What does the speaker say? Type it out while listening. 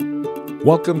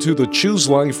Welcome to the Choose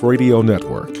Life Radio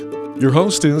Network. Your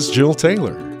host is Jill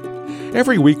Taylor.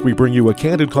 Every week we bring you a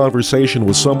candid conversation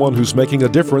with someone who's making a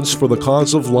difference for the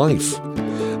cause of life.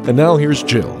 And now here's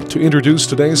Jill to introduce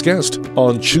today's guest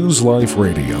on Choose Life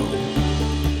Radio.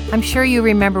 I'm sure you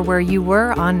remember where you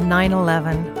were on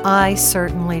 9/11. I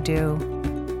certainly do.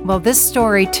 Well, this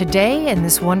story today and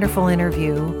this wonderful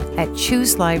interview at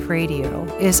Choose Life Radio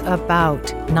is about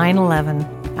 9/11.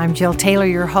 I'm Jill Taylor,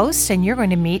 your host, and you're going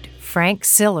to meet Frank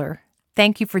Siller.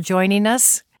 Thank you for joining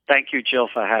us. Thank you, Jill,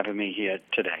 for having me here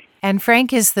today. And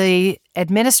Frank is the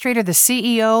administrator, the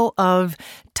CEO of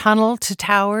Tunnel to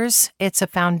Towers. It's a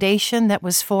foundation that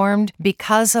was formed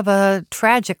because of a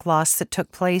tragic loss that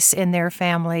took place in their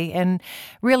family. And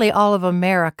really all of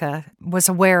America was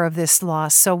aware of this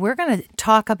loss. So we're going to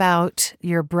talk about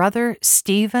your brother,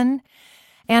 Stephen.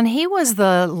 And he was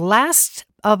the last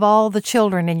of all the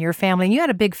children in your family. And you had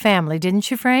a big family,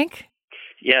 didn't you, Frank?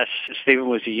 Yes, Stephen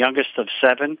was the youngest of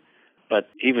 7, but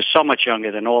he was so much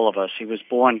younger than all of us. He was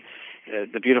born,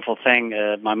 the beautiful thing,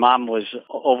 my mom was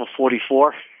over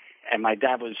 44, and my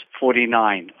dad was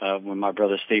 49 when my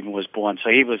brother Stephen was born. So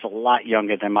he was a lot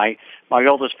younger than my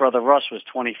oldest brother Russ was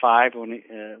 25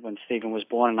 when Stephen was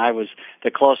born, and I was the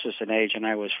closest in age, and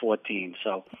I was 14.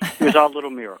 So it was our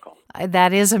little miracle.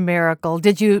 That is a miracle.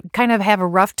 Did you kind of have a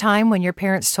rough time when your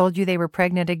parents told you they were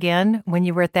pregnant again when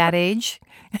you were at that age?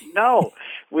 No,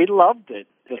 we loved it.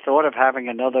 The thought of having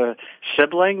another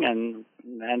sibling and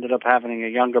ended up having a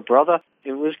younger brother,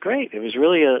 it was great. It was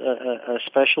really a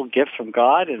special gift from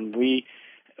God, and we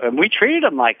treated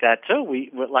him like that too.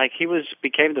 He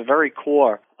became the very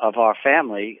core of our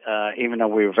family, even though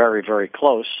we were very, very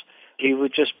close. He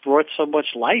just brought so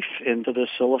much life into the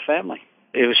Siller family.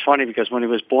 It was funny because when he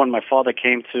was born, I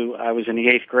was in the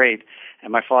 8th grade,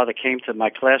 and my father came to my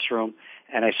classroom,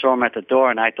 and I saw him at the door,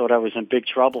 and I thought I was in big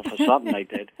trouble for something I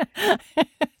did.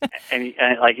 And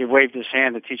he waved his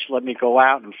hand. The teacher let me go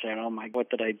out, and I'm saying, "Oh my, what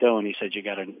did I do?" And he said,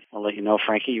 "I'll let you know,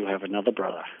 Frankie, you have another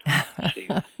brother." It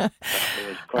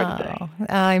was quite a day.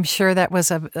 I'm sure that was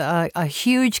a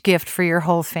huge gift for your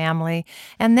whole family.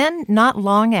 And then not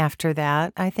long after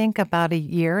that, I think about a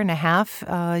year and a half,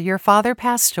 your father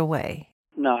passed away.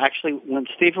 No, actually, when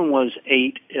Stephen was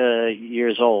 8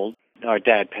 years old, our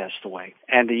dad passed away.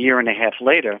 And a year and a half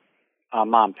later, our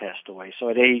mom passed away. So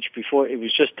at age before, it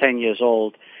was just 10 years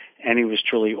old, and he was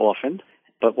truly orphaned.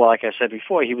 But like I said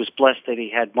before, he was blessed that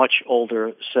he had much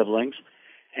older siblings,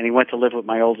 and he went to live with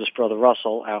my oldest brother,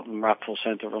 Russell, out in Rockville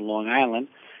Center on Long Island.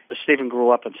 But Stephen grew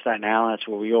up in Staten Island. That's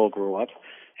where we all grew up.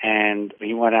 And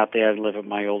he went out there and lived with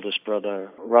my oldest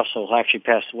brother, Russell, who actually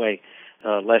passed away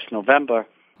last November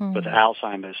with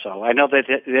Alzheimer's. So I know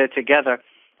that they're together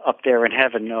up there in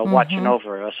heaven watching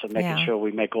over us and making sure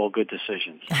we make all good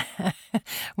decisions.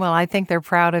 Well, I think they're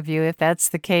proud of you if that's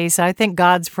the case. I think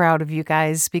God's proud of you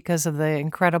guys because of the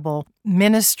incredible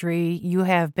ministry you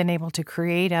have been able to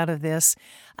create out of this.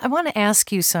 I want to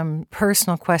ask you some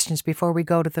personal questions before we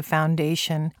go to the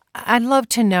foundation. I'd love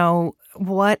to know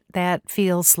what that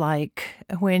feels like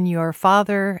when your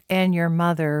father and your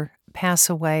mother pass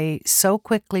away so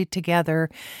quickly together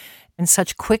in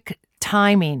such quick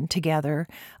timing together,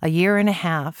 a year and a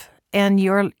half, and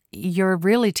you're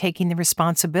really taking the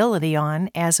responsibility on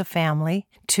as a family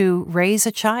to raise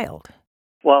a child.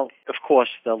 Well, of course,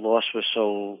 the loss was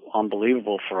so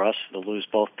unbelievable for us to lose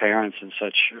both parents in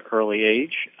such early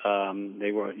age.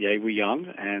 They were young,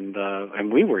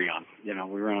 and we were young. We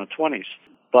were in our 20s.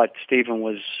 But Stephen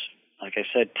was, like I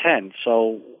said, 10.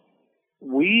 So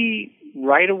we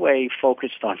right away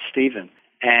focused on Stephen,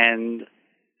 and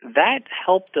that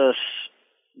helped us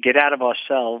get out of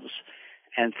ourselves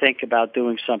and think about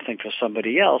doing something for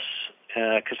somebody else,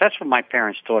 because that's what my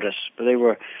parents taught us. But they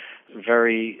were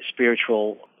very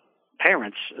spiritual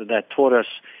parents that taught us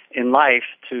in life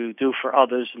to do for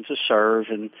others and to serve,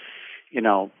 and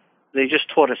they just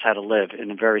taught us how to live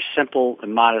in a very simple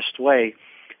and modest way,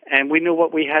 and we knew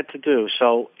what we had to do.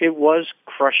 So it was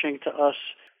crushing to us,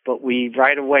 but we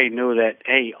right away knew that,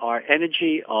 hey, our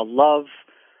energy, our love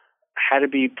had to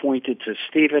be pointed to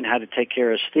Stephen, how to take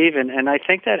care of Stephen, and I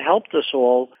think that helped us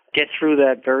all get through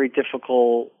that very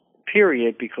difficult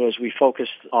period because we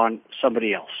focused on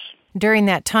somebody else. During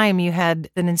that time, you had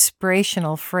an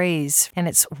inspirational phrase, and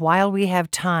it's, "While we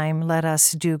have time, let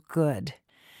us do good."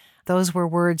 Those were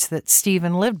words that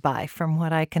Stephen lived by, from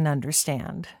what I can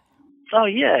understand. Oh,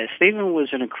 yeah. Stephen was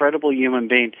an incredible human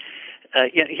being.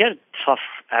 He had a tough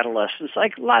adolescence,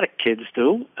 like a lot of kids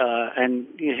do, and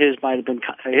his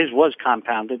was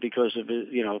compounded because of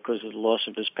the loss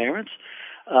of his parents.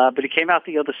 But he came out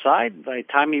the other side. By the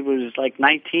time he was like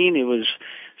 19, he was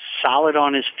solid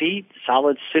on his feet,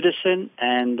 solid citizen,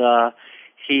 and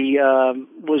he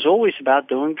was always about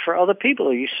doing for other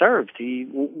people he served. The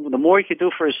more he could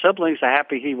do for his siblings, the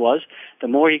happier he was. The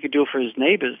more he could do for his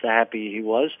neighbors, the happier he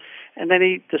was. And then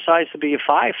he decides to be a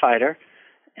firefighter.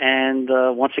 And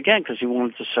once again, because he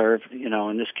wanted to serve,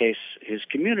 in this case, his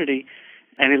community.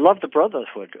 And he loved the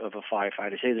brotherhood of a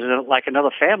firefighter. It was like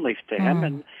another family to him,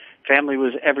 and family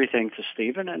was everything to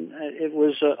Stephen. And it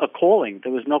was a calling.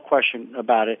 There was no question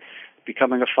about it.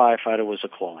 Becoming a firefighter was a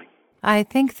calling. I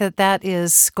think that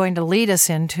is going to lead us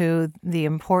into the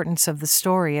importance of the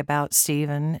story about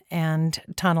Stephen and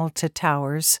Tunnel to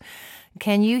Towers.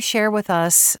 Can you share with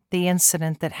us the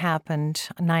incident that happened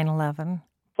 9/11?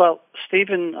 Well,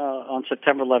 Stephen, on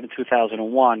September 11,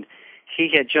 2001,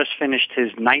 he had just finished his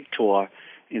night tour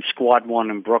in Squad 1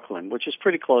 in Brooklyn, which is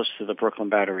pretty close to the Brooklyn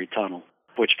Battery Tunnel,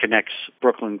 which connects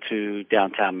Brooklyn to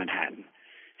downtown Manhattan.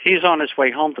 He's on his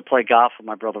way home to play golf with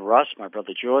my brother Russ, my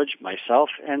brother George, myself,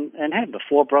 and him. The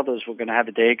four brothers were going to have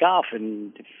a day of golf,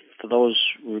 and for those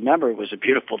who remember, it was a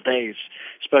beautiful day,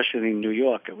 especially in New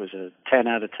York. It was a 10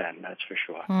 out of 10, that's for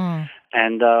sure.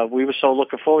 And we were so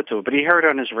looking forward to it. But he heard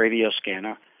on his radio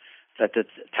scanner that the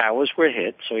towers were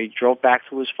hit, so he drove back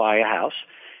to his firehouse.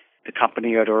 The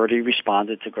company had already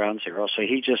responded to Ground Zero, so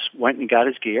he just went and got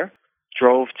his gear,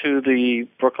 drove to the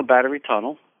Brooklyn Battery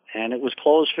Tunnel, and it was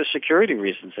closed for security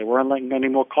reasons. There weren't letting any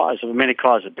more cars. There were many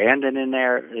cars abandoned in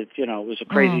there. It was a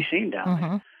crazy scene down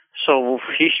there. So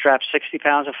he strapped 60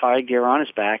 pounds of fire gear on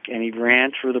his back, and he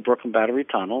ran through the Brooklyn Battery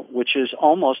Tunnel, which is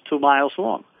almost 2 miles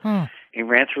long. He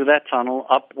ran through that tunnel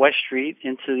up West Street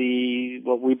into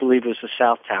what we believe was the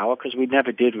South Tower, because we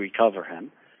never did recover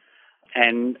him.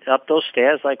 And up those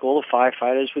stairs, like all the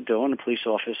firefighters were doing, the police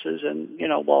officers, and,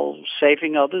 while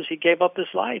saving others, he gave up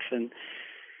his life. And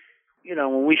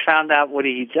when we found out what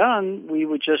he'd done, we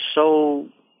were just so,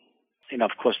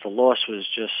 of course the loss was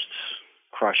just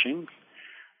crushing,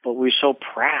 but we were so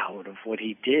proud of what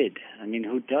he did. I mean,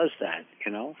 who does that,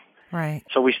 Right.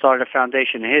 So we started a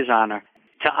foundation in his honor,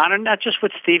 to honor not just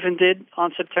what Stephen did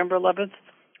on September 11th,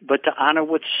 but to honor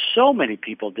what so many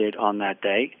people did on that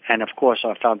day. And of course,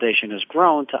 our foundation has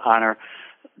grown to honor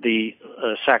the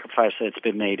sacrifice that's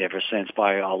been made ever since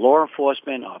by our law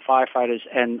enforcement, our firefighters,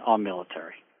 and our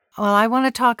military. Well, I want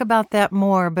to talk about that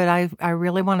more, but I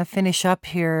really want to finish up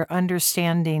here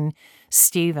understanding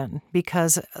Stephen,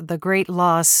 because the great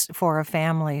loss for a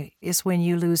family is when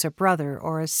you lose a brother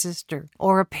or a sister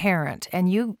or a parent.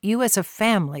 And you as a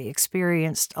family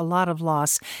experienced a lot of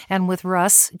loss. And with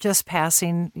Russ just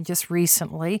passing just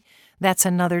recently, that's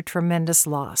another tremendous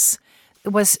loss.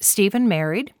 Was Stephen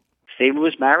married? Stephen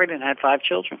was married and had 5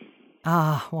 children.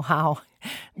 Ah, wow.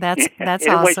 That's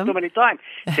awesome. It wasted so many times.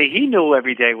 See, he knew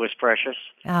every day was precious.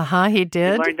 He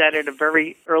did. He learned that at a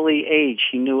very early age.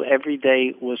 He knew every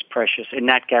day was precious and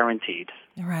not guaranteed.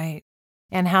 Right.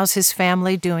 And how's his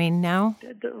family doing now?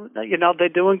 They're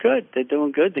doing good. They're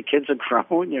doing good. The kids are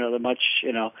grown. They're much,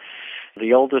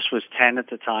 the oldest was 10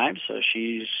 at the time, so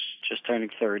she's just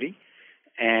turning 30.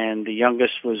 And the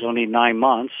youngest was only 9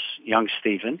 months, young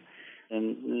Stephen,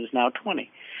 and is now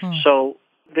 20. So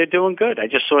they're doing good. I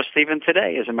just saw Stephen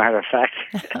today, as a matter of fact.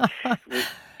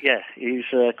 Yeah, he's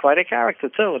quite a character,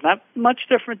 too. Not much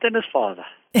different than his father.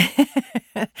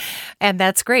 And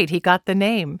that's great. He got the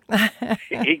name.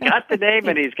 He got the name,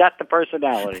 and he's got the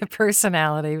personality. The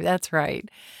personality, that's right.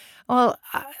 Well,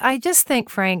 I just think,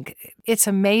 Frank, it's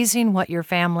amazing what your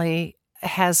family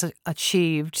has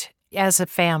achieved as a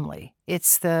family.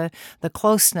 It's the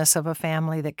closeness of a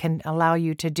family that can allow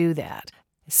you to do that.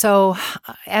 So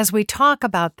as we talk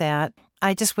about that,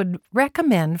 I just would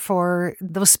recommend for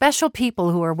those special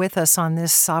people who are with us on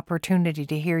this opportunity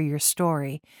to hear your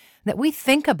story, that we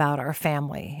think about our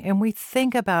family and we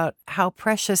think about how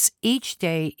precious each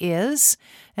day is,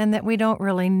 and that we don't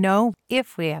really know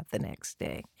if we have the next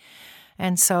day.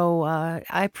 And so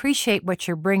I appreciate what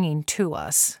you're bringing to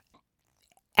us.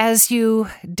 As you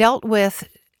dealt with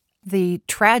the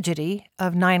tragedy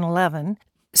of 9/11,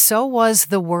 so was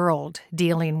the world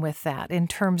dealing with that in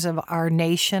terms of our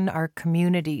nation, our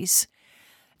communities.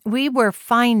 We were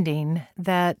finding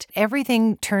that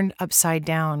everything turned upside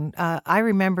down. I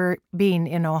remember being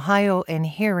in Ohio and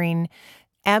hearing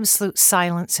absolute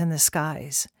silence in the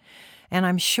skies. And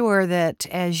I'm sure that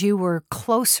as you were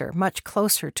closer, much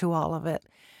closer to all of it,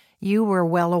 you were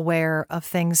well aware of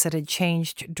things that had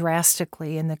changed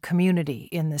drastically in the community,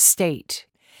 in the state.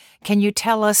 Can you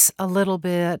tell us a little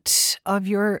bit of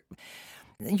your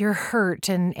hurt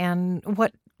and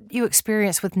what you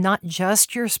experienced with not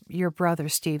just your brother,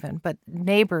 Stephen, but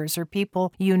neighbors or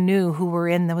people you knew who were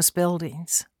in those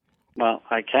buildings? Well,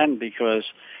 I can, because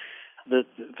the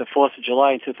 4th of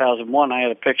July in 2001, I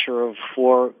had a picture of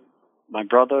 4 my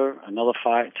brother,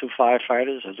 two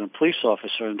firefighters, as a police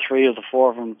officer, and 3 of the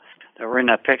 4 of them that were in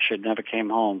that picture never came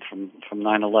home from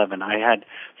 9/11. I had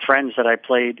friends that I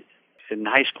played in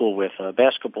high school with,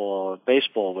 basketball,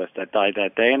 baseball with, that died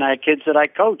that day, and I had kids that I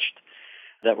coached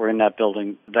that were in that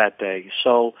building that day.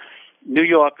 So New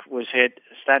York was hit.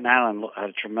 Staten Island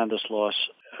had a tremendous loss,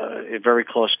 a very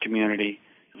close community,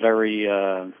 very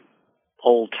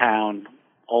old town,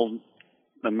 old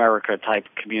America type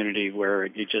community where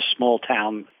you just small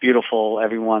town, beautiful,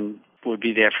 everyone would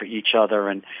be there for each other.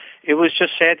 And it was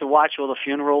just sad to watch all the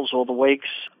funerals, all the wakes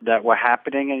that were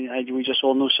happening, and we just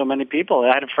all knew so many people.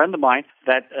 I had a friend of mine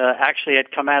that actually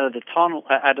had come out of the tunnel,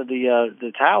 out of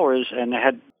the towers,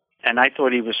 and I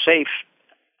thought he was safe,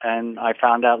 and I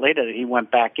found out later that he went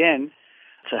back in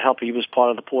to help. He was part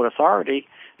of the Port Authority.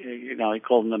 You know, he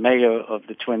called him the mayor of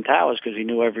the Twin Towers because he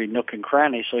knew every nook and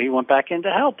cranny, so he went back in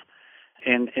to help.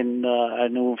 And I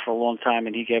knew him for a long time,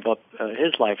 and he gave up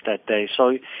his life that day.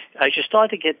 So as you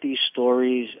start to get these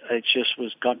stories, it just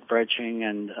was gut-wrenching,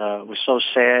 and it was so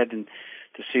sad, and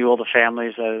to see all the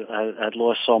families that had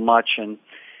lost so much. And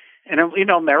you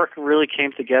know, America really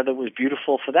came together. It was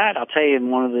beautiful for that. I'll tell you,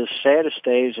 in one of the saddest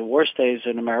days, the worst days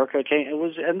in America,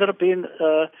 ended up being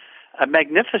a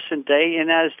magnificent day,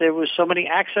 and as there was so many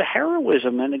acts of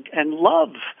heroism and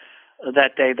love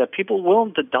that day, that people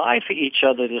willing to die for each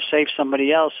other to save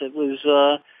somebody else. It was,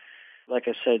 like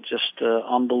I said, just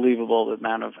unbelievable, the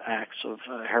amount of acts of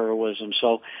heroism.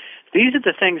 So these are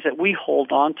the things that we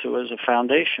hold on to as a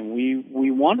foundation. We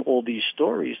want all these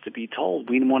stories to be told.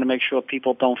 We want to make sure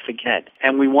people don't forget,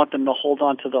 and we want them to hold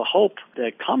on to the hope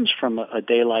that comes from a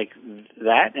day like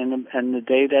that, and the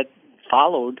day that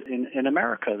followed in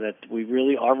America, that we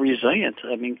really are resilient.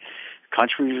 I mean,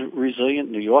 country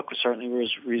resilient. New York certainly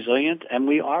was resilient, and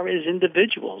we are as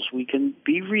individuals. We can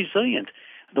be resilient.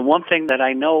 The one thing that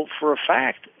I know for a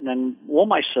fact, and all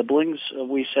my siblings,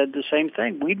 we said the same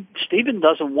thing. Stephen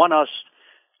doesn't want us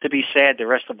to be sad the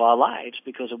rest of our lives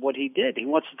because of what he did. He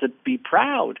wants us to be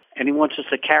proud, and he wants us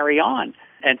to carry on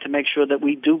and to make sure that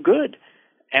we do good.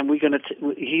 And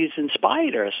he's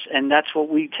inspired us, and that's what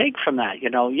we take from that. You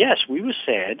know, yes, we were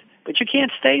sad, but you can't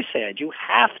stay sad. You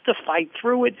have to fight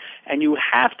through it, and you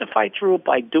have to fight through it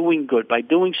by doing good, by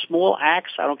doing small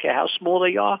acts. I don't care how small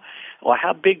they are or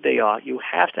how big they are. You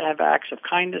have to have acts of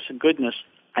kindness and goodness,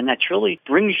 and that truly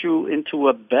brings you into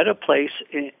a better place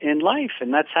in life.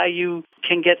 And that's how you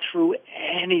can get through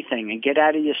anything and get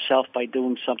out of yourself by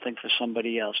doing something for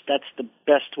somebody else. That's the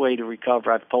best way to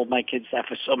recover. I've told my kids that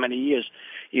for so many years,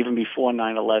 even before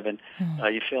 9/11.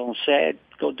 You're feeling sad,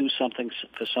 go do something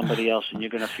for somebody else, and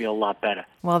you're going to feel a lot better.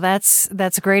 Well, that's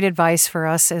great advice for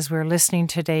us as we're listening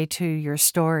today to your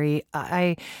story.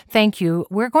 I thank you.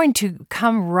 We're going to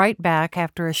come right back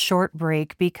after a short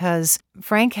break because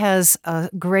Frank has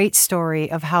a great story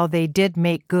of how they did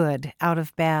make good out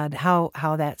of bad, how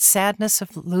that sadness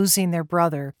of losing their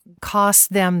brother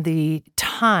cost them the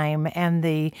time and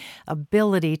the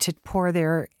ability to pour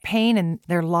their pain and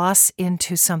their loss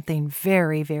into something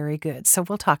very, very good. So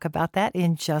we'll talk about that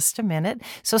in just a minute.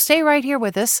 So stay right here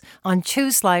with us on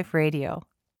Choose Life Radio.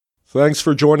 Thanks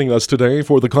for joining us today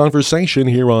for the conversation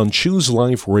here on Choose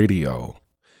Life Radio.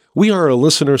 We are a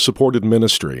listener-supported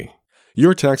ministry.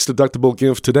 Your tax-deductible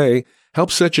gift today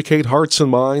helps educate hearts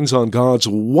and minds on God's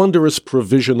wondrous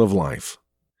provision of life.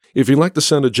 If you'd like to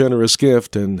send a generous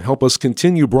gift and help us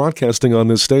continue broadcasting on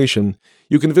this station,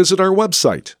 you can visit our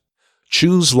website,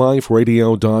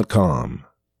 chooseliferadio.com.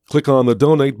 Click on the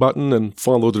Donate button and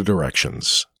follow the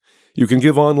directions. You can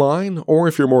give online, or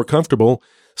if you're more comfortable,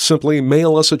 simply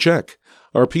mail us a check.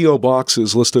 Our P.O. Box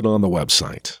is listed on the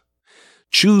website.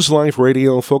 Choose Life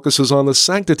Radio focuses on the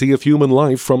sanctity of human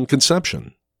life from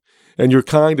conception. And your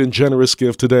kind and generous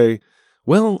gift today,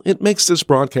 well, it makes this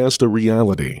broadcast a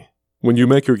reality. When you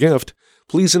make your gift,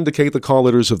 please indicate the call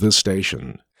letters of this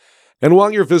station. And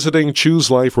while you're visiting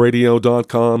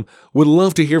ChooseLifeRadio.com, we'd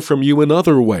love to hear from you in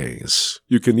other ways.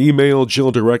 You can email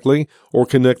Jill directly or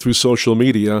connect through social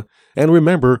media. And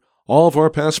remember, all of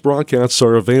our past broadcasts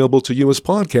are available to you as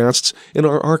podcasts in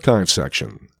our archive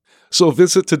section. So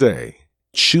visit today,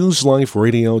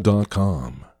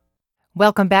 ChooseLifeRadio.com.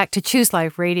 Welcome back to Choose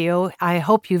Life Radio. I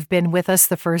hope you've been with us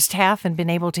the first half and been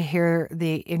able to hear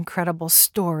the incredible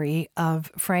story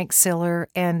of Frank Siller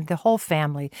and the whole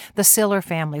family, the Siller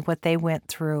family, what they went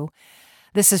through.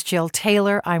 This is Jill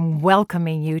Taylor. I'm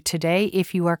welcoming you today.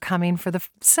 If you are coming for the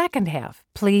second half,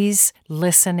 please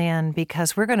listen in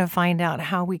because we're going to find out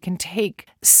how we can take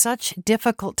such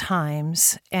difficult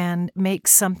times and make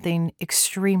something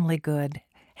extremely good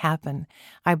happen.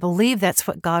 I believe that's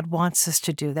what God wants us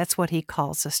to do. That's what He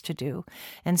calls us to do.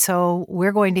 And so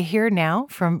we're going to hear now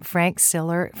from Frank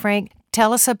Siller. Frank,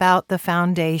 tell us about the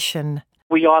foundation.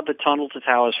 We are the Tunnel to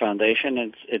Towers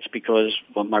Foundation. It's because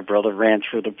my brother ran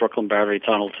through the Brooklyn Battery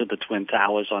Tunnel to the Twin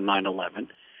Towers on 9/11.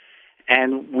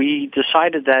 And we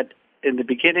decided that in the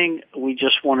beginning, we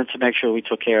just wanted to make sure we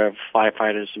took care of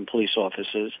firefighters and police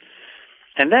officers.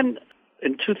 And then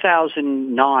in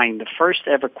 2009, the first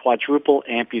ever quadruple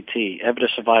amputee ever to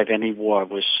survive any war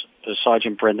was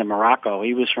Sergeant Brendan Morocco.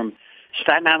 He was from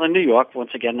Staten Island, New York.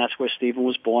 Once again, that's where Stephen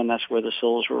was born. That's where the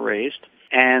Sills were raised.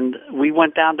 And we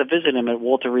went down to visit him at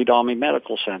Walter Reed Army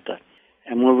Medical Center.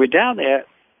 And when we were down there,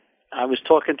 I was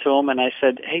talking to him, and I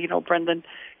said, hey, Brendan,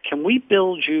 can we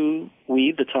build you,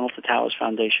 the Tunnel to Towers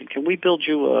Foundation, can we build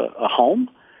you a home?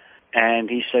 And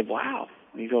he said, wow.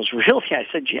 He goes, really? I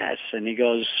said, yes. And he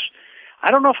goes,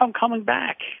 I don't know if I'm coming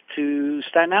back to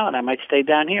Staten Island. I might stay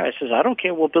down here. I says, I don't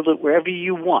care. We'll build it wherever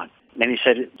you want. And he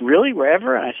said, really,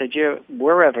 wherever? And I said, yeah,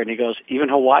 wherever. And he goes, even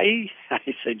Hawaii?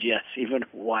 I said, yes, even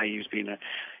Hawaii. He's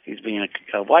being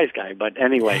a wise guy. But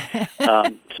anyway, so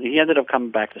he ended up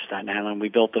coming back to Staten Island. We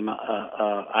built him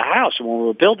a house. And when we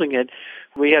were building it,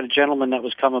 we had a gentleman that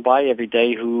was coming by every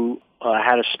day who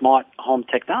had a smart home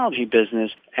technology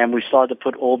business. And we started to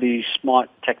put all these smart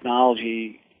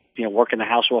technology, working the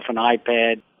house off an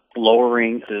iPad,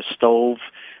 lowering the stove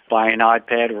by an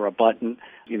iPad or a button,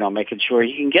 making sure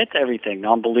he can get to everything.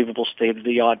 Unbelievable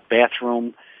state-of-the-art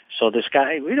bathroom. So this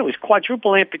guy, he's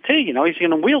quadruple amputee, he's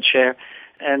in a wheelchair.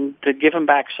 And to give him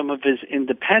back some of his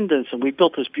independence, and we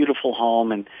built this beautiful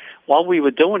home. And while we were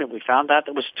doing it, we found out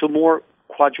there was 2 more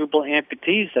quadruple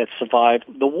amputees that survived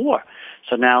the war.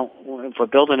 So now, if we're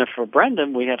building it for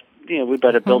Brendan, we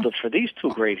better build it for these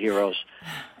 2 great heroes.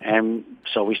 And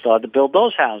so we started to build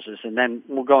those houses. And then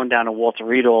we're going down to Walter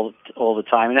Reed all the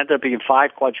time. It ended up being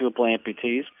 5 quadruple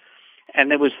amputees. And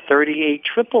there was 38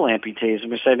 triple amputees. And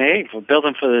we said, hey, if we're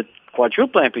building for the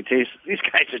quadruple amputees, these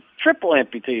guys are triple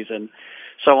amputees. And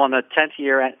so on the 10th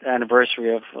year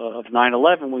anniversary of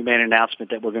 9/11, we made an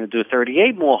announcement that we're going to do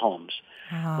 38 more homes.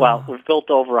 Oh. Well, we've built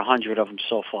over 100 of them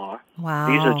so far. Wow.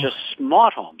 These are just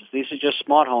smart homes. These are just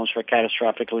smart homes for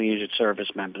catastrophically injured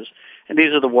service members. And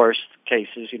these are the worst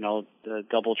cases, the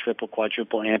double, triple,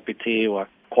 quadruple amputee or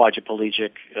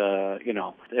quadriplegic,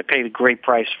 they paid a great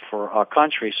price for our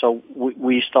country. So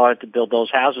we started to build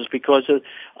those houses because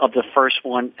of the first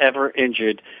one ever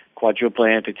injured quadruple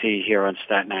amputee here on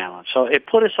Staten Island. So it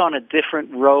put us on a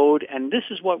different road, and this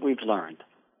is what we've learned,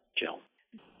 Jill.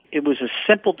 It was a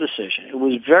simple decision. It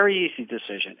was a very easy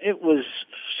decision. It was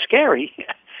scary,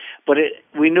 but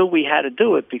we knew we had to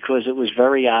do it because it was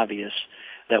very obvious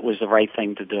that was the right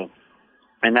thing to do.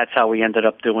 And that's how we ended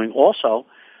up doing also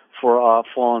for our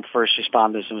fallen first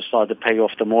responders, and we started to pay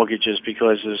off the mortgages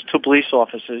because there's 2 police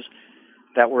officers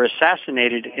that were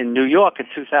assassinated in New York in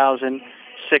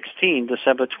 2016,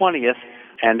 December 20th,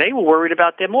 and they were worried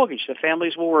about their mortgage. The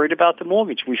families were worried about the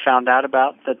mortgage. We found out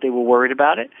that they were worried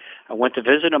about it. I went to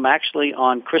visit them actually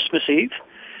on Christmas Eve,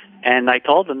 and I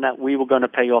told them that we were going to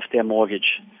pay off their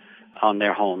mortgage on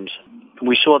their homes.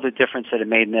 We saw the difference that it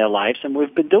made in their lives, and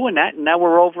we've been doing that, and now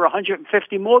we're over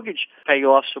 150 mortgage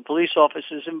payoffs for police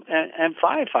officers and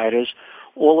firefighters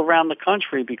all around the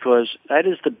country, because that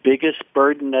is the biggest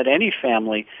burden that any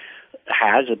family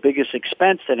has, the biggest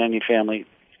expense that any family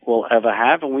will ever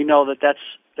have, and we know that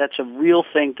that's a real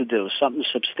thing to do, something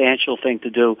substantial thing to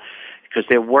do, because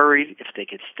they're worried if they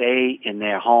could stay in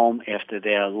their home after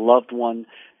their loved one,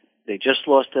 they just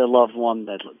lost their loved one,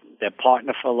 their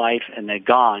partner for life, and they're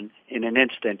gone in an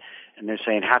instant. And they're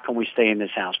saying, how can we stay in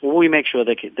this house? Well, we make sure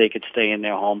they could stay in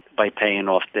their home by paying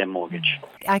off their mortgage.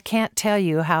 I can't tell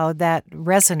you how that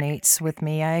resonates with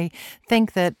me. I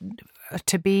think that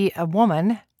to be a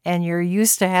woman, and you're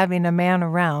used to having a man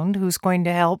around who's going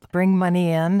to help bring money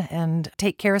in and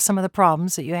take care of some of the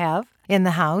problems that you have in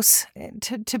the house,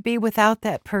 to be without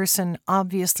that person,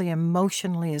 obviously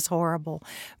emotionally is horrible,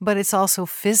 but it's also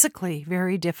physically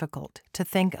very difficult to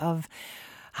think of,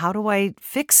 how do I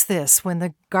fix this when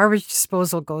the garbage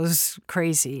disposal goes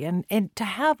crazy? And to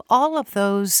have all of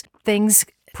those things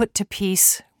put to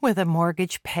peace with a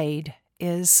mortgage paid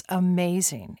is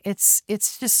amazing. It's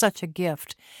just such a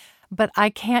gift. But I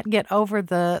can't get over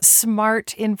the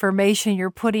smart information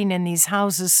you're putting in these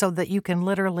houses so that you can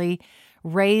literally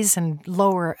raise and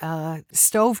lower a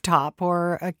stovetop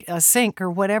or a sink or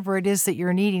whatever it is that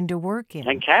you're needing to work in.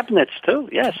 And cabinets, too,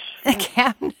 yes.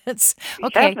 Cabinets. Okay.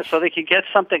 Cabinets, so they can get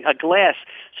a glass,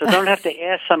 so they don't have to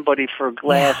ask somebody for a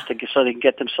glass so they can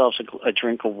get themselves a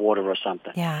drink of water or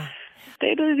something. Yeah.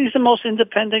 These are the most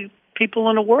independent people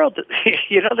in the world.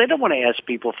 They don't want to ask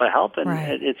people for help, and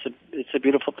Right. it's a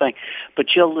beautiful thing. But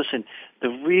Jill, listen, the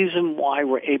reason why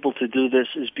we're able to do this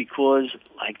is because,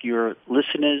 like your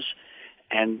listeners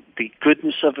and the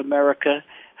goodness of America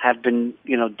have been,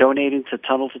 donating to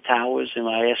Tunnel to Towers, and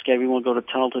I ask everyone to go to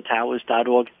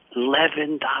tunneltotowers.org.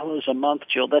 $11 a month,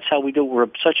 Jill. That's how we do. We're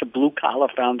such a blue-collar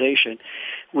foundation.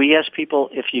 We ask people,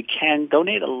 if you can,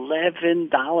 donate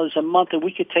 $11 a month, and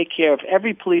we could take care of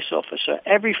every police officer,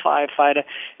 every firefighter,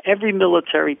 every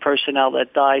military personnel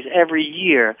that dies every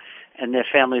year, and their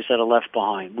families that are left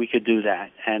behind. We could do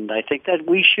that, and I think that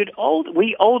we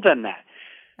owe them that.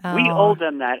 We owe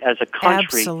them that as a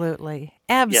country. Absolutely.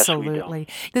 Yes, we Absolutely.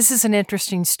 This is an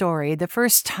interesting story. The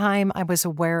first time I was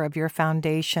aware of your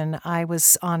foundation, I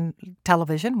was on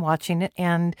television watching it.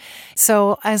 And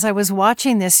so as I was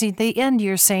watching this, at the end,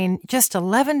 you're saying just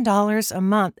 $11 a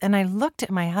month. And I looked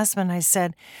at my husband, I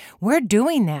said, we're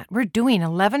doing that. We're doing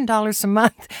 $11 a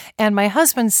month. And my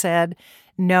husband said,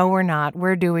 no, we're not.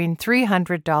 We're doing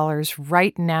 $300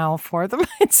 right now for them.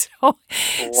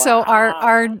 So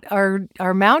our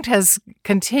amount has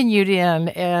continued in.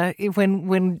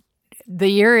 When the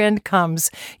year end comes,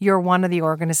 you're one of the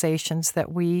organizations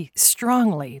that we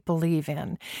strongly believe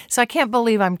in. So I can't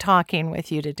believe I'm talking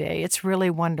with you today. It's really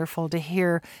wonderful to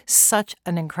hear such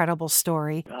an incredible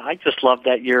story. I just love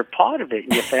that you're part of it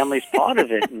and your family's part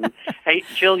of it. And hey,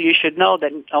 Jill, you should know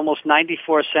that almost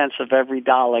 94 cents of every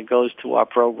dollar goes to our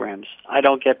programs. I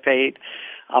don't get paid.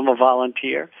 I'm a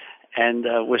volunteer. And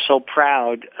we're so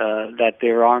proud that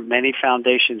there aren't many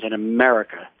foundations in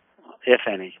America, if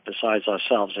any, besides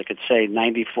ourselves, that could say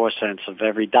 94 cents of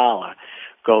every dollar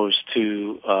goes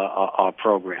to our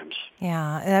programs.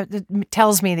 Yeah, it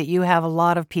tells me that you have a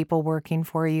lot of people working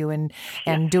for you and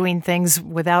doing things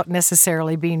without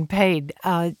necessarily being paid.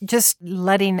 Just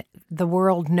letting the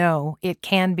world know it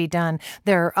can be done.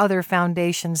 There are other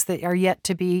foundations that are yet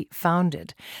to be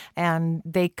founded, and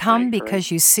they come because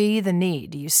you see the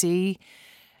need. You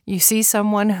see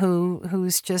someone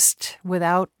who's just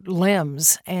without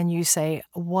limbs, and you say,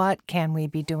 what can we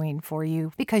be doing for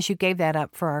you? Because you gave that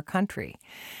up for our country.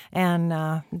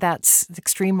 And that's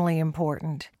extremely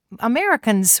important.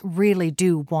 Americans really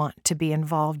do want to be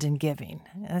involved in giving.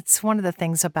 That's one of the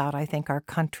things about, I think, our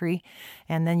country.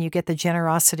 And then you get the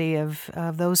generosity of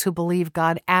those who believe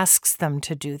God asks them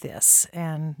to do this.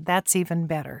 And that's even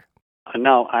better.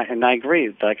 No, I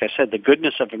agree. Like I said, the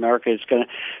goodness of America is going to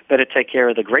better take care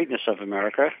of the greatness of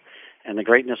America and the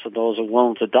greatness of those who are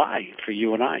willing to die for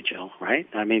you and I, Jill, right?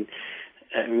 I mean,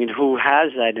 who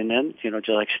has that in them? Just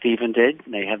like Stephen did.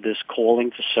 They have this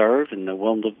calling to serve, and they're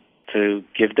willing to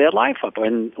give their life up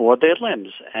or their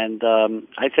limbs. And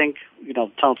I think,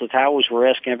 Tunnel to Towers, we're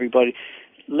asking everybody,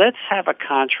 let's have a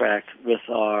contract with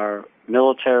our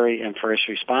military and first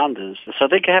responders so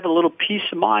they can have a little peace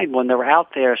of mind when they're out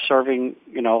there serving,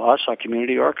 us, our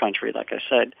community, or our country, like I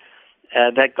said,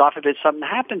 that God forbid something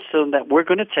happens to them, that we're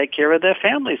going to take care of their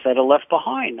families that are left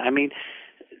behind. I mean,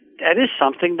 that is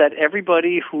something that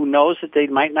everybody who knows that they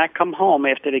might not come home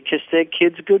after they kiss their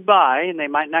kids goodbye and they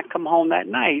might not come home that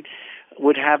night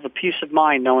would have a peace of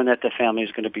mind knowing that their family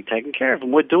is going to be taken care of.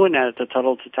 And we're doing that at the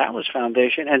Tunnel to Towers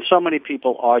Foundation, and so many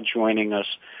people are joining us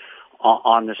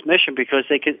on this mission because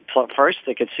they could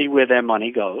see where their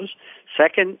money goes.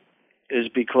 Second is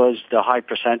because the high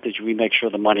percentage, we make sure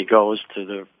the money goes to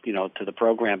the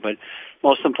program. But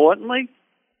most importantly,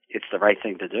 it's the right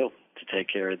thing to do, to take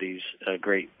care of these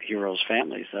great heroes'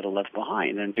 families that are left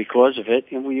behind. And because of it,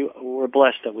 we're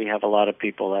blessed that we have a lot of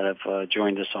people that have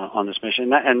joined us on this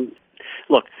mission. And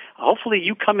look, hopefully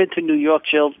you come into New York,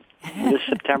 Jill, this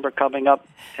September coming up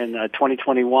in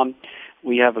 2021.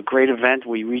 We have a great event.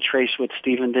 We retrace what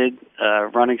Stephen did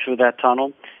running through that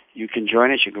tunnel. You can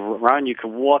join us. You can run. You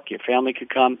can walk. Your family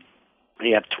could come.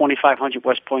 You have 2,500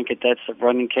 West Point cadets that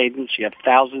run in cadence. You have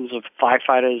thousands of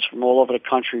firefighters from all over the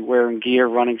country wearing gear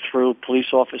running through,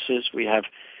 police officers. We have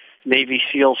Navy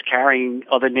SEALs carrying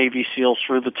other Navy SEALs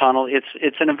through the tunnel.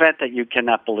 It's an event that you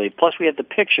cannot believe. Plus, we have the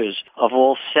pictures of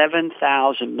all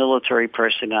 7,000 military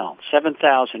personnel.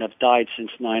 7,000 have died since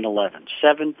 9/11.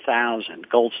 7,000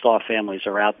 Gold Star families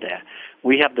are out there.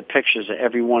 We have the pictures of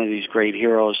every one of these great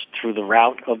heroes through the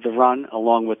route of the run,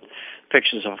 along with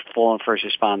pictures of fallen first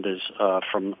responders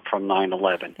from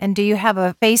 9/11. And do you have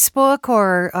a Facebook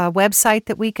or a website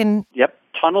that we can? Yep,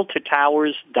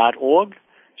 tunneltotowers.org.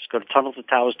 Just go to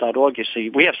tunneltotowers.org. You see,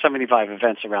 we have 75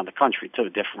 events around the country, too,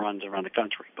 different runs around the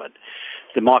country. But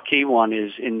the marquee one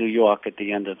is in New York at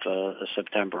the end of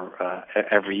September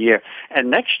every year.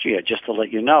 And next year, just to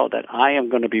let you know, that I am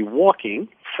going to be walking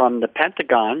from the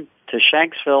Pentagon to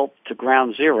Shanksville to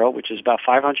Ground Zero, which is about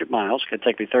 500 miles. It's going to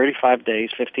take me 35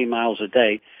 days, 15 miles a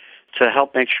day, to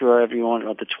help make sure everyone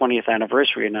at the 20th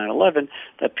anniversary of 9/11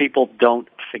 that people don't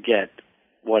forget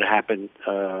what happened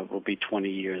will be 20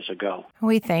 years ago.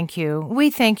 We thank you.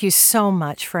 We thank you so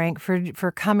much, Frank,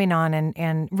 for coming on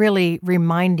and really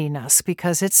reminding us,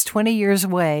 because it's 20 years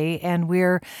away and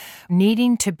we're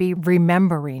needing to be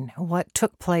remembering what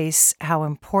took place, how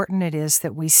important it is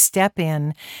that we step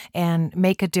in and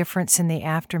make a difference in the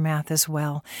aftermath as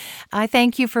well. I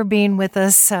thank you for being with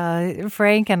us,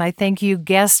 Frank, and I thank you,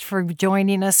 guests, for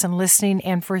joining us and listening.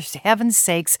 And for heaven's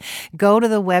sakes, go to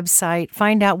the website,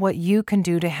 find out what you can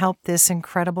do to help this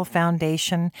incredible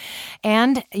foundation.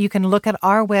 And you can look at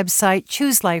our website,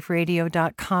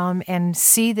 chooseliferadio.com, and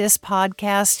see this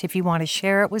podcast. If you want to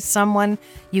share it with someone,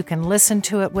 you can listen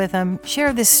to it with them.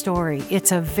 Share this story.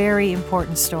 It's a very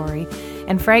important story.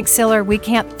 And Frank Siller, we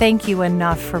can't thank you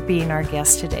enough for being our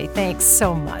guest today. Thanks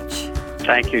so much.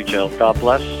 Thank you, Jill. God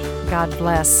bless. God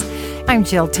bless. I'm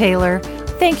Jill Taylor.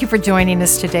 Thank you for joining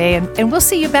us today, and we'll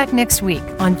see you back next week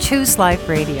on Choose Life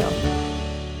Radio.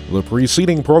 The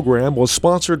preceding program was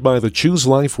sponsored by the Choose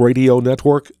Life Radio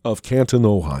Network of Canton,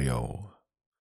 Ohio.